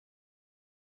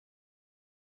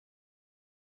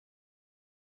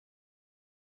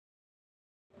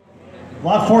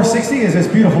Lot 460 is this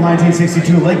beautiful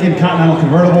 1962 Lincoln Continental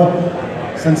Convertible.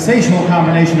 Sensational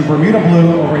combination of Bermuda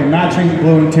blue over a matching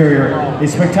blue interior. A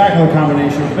spectacular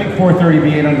combination with big 430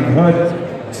 V8 under the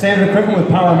hood. Standard equipment with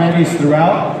power amenities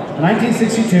throughout. A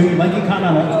 1962 Lincoln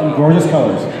Continental in gorgeous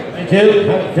colors. Thank you.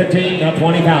 15, now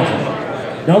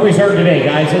 20,000. No reserve today,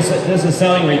 guys. This is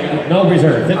selling, no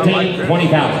reserve. 15,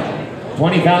 20,000.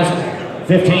 20,000,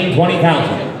 15,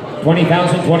 20,000.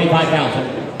 20,000,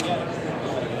 25,000.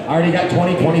 I already got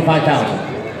 20, 25,000.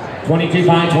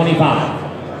 22.5, 25.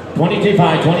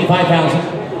 22.5, 25,000.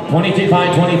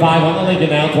 22.5, 25 on the Lincoln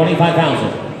now,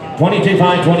 25,000.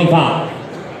 22.5, 25.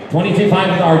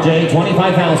 22.5 with RJ,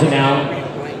 25,000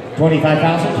 now.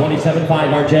 25,000,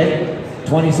 27.5 RJ,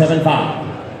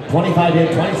 27.5. 25 in,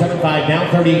 27.5,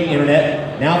 now 30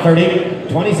 internet, now 30.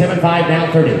 27.5,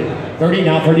 now 30. 30,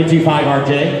 now 32.5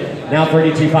 RJ, now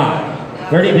 32.5.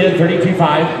 30 bid,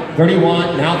 32.5,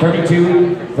 31, now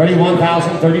 32,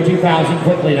 31,000, 32,000,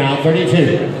 quickly now,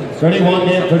 32. 31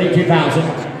 bid,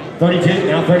 32,000, 32,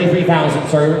 now 33,000,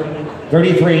 sir.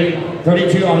 33,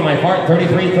 32 on my part,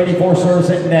 33, 34, sir,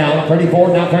 sitting down. 34,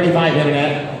 now 35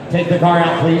 internet. Take the car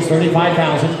out, please,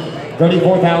 35,000,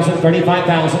 34,000,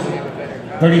 35,000,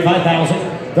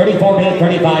 35,000, 34 bid,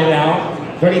 35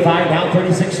 now. 35, now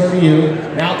 36, sir, to you.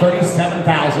 Now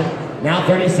 37,000, now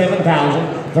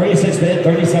 37,000. 36 bid,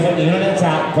 37, the internet's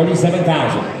out,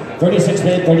 37,000. 36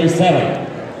 bid,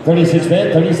 37. 36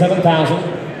 bid,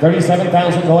 37,000.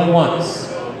 37,000 going once.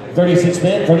 36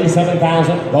 bid,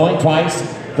 37,000 going twice.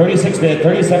 36 bid,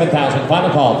 37,000. Final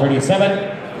call,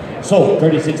 37. Sold,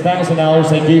 $36,000.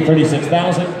 Thank you,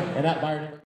 36,000. And that buyer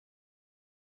number.